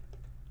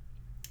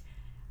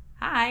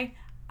Hi,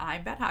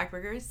 I'm Beth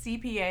Hochberger,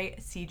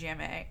 CPA,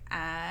 CGMA,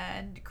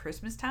 and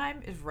Christmas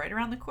time is right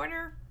around the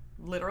corner,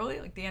 literally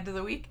like the end of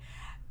the week.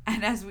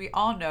 And as we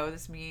all know,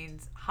 this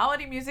means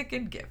holiday music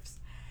and gifts.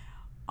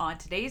 On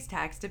today's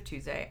Tax Tip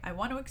Tuesday, I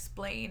want to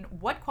explain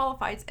what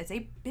qualifies as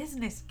a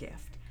business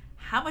gift,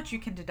 how much you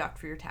can deduct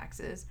for your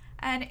taxes,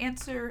 and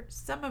answer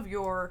some of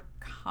your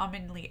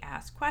commonly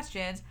asked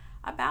questions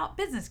about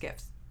business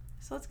gifts.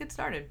 So let's get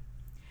started.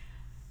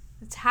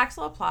 The tax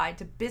law applied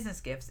to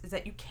business gifts is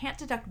that you can't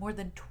deduct more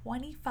than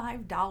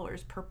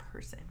 $25 per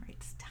person, right?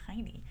 It's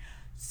tiny.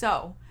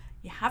 So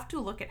you have to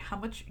look at how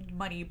much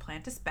money you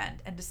plan to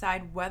spend and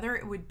decide whether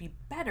it would be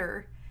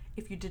better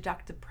if you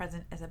deduct the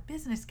present as a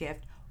business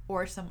gift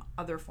or some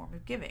other form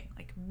of giving,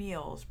 like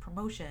meals,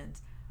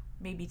 promotions,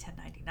 maybe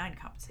 1099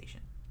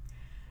 compensation.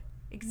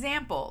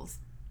 Examples: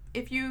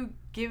 if you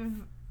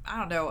give, I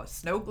don't know, a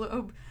snow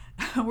globe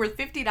worth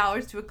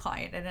 $50 to a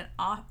client at an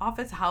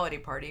office holiday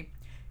party,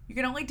 you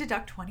can only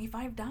deduct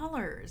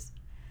 $25.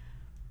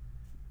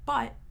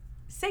 But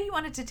say you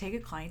wanted to take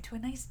a client to a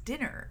nice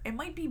dinner, it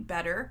might be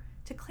better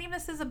to claim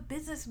this as a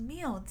business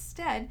meal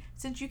instead,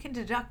 since you can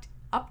deduct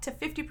up to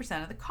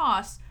 50% of the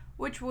cost,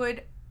 which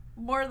would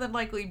more than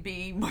likely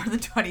be more than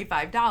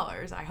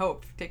 $25. I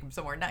hope. Take them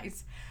somewhere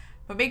nice.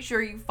 But make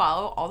sure you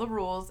follow all the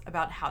rules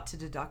about how to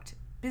deduct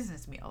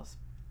business meals.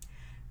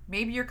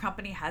 Maybe your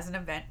company has an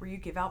event where you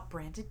give out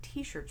branded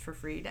t-shirts for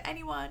free to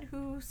anyone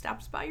who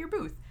stops by your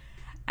booth,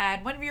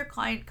 and one of your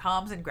client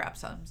comes and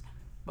grabs some.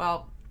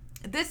 Well,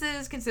 this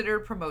is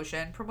considered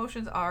promotion.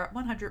 Promotions are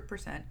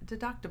 100%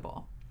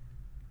 deductible.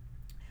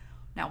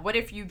 Now, what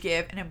if you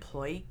give an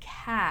employee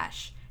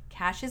cash?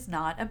 Cash is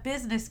not a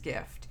business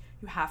gift.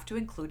 You have to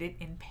include it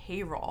in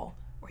payroll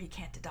or you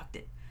can't deduct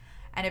it.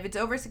 And if it's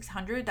over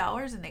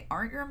 $600 and they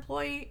aren't your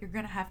employee, you're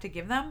going to have to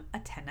give them a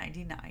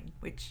 1099,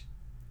 which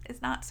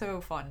is not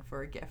so fun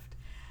for a gift.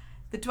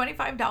 The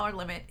 $25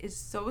 limit is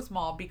so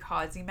small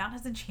because the amount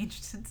hasn't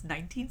changed since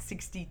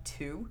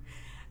 1962.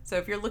 So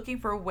if you're looking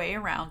for a way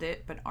around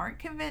it but aren't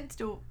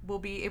convinced it will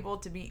be able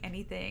to be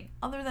anything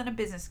other than a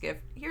business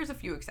gift, here's a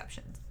few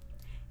exceptions.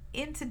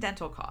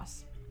 Incidental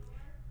costs,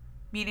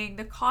 meaning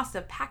the cost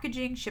of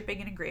packaging, shipping,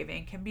 and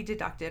engraving, can be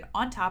deducted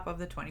on top of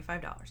the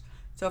 $25.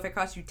 So if it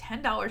costs you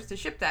 $10 to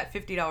ship that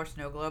 $50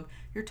 snow globe,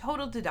 your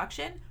total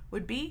deduction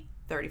would be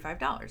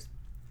 $35.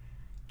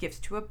 Gifts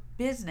to a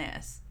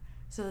business.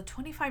 So the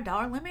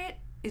 $25 limit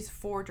is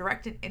for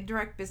direct and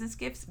indirect business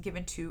gifts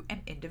given to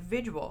an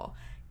individual.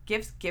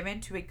 Gifts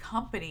given to a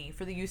company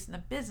for the use in the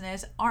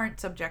business aren't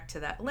subject to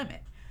that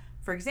limit.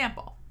 For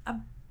example, a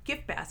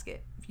gift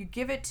basket. If you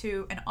give it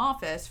to an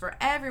office for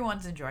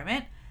everyone's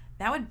enjoyment,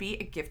 that would be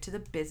a gift to the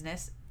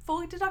business,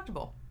 fully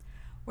deductible.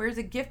 Whereas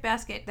a gift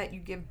basket that you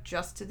give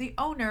just to the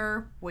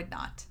owner would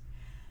not.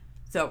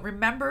 So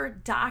remember,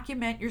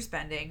 document your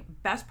spending.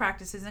 Best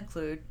practices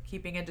include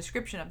keeping a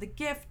description of the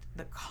gift,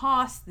 the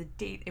cost, the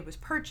date it was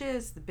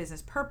purchased, the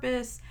business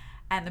purpose,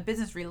 and the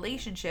business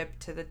relationship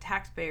to the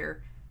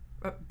taxpayer,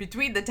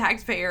 between the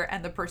taxpayer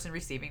and the person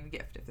receiving the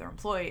gift, if they're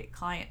employee,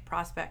 client,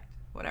 prospect,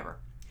 whatever.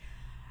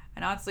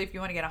 And honestly, if you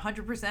want to get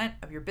 100%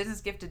 of your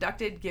business gift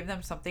deducted, give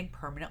them something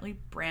permanently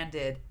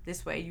branded.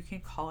 This way you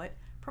can call it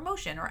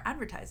promotion or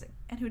advertising.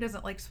 And who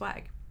doesn't like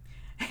swag?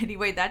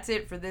 Anyway, that's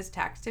it for this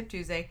Tax Tip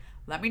Tuesday.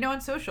 Let me know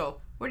on social.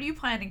 What are you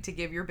planning to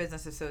give your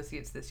business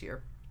associates this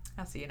year?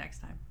 I'll see you next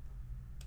time.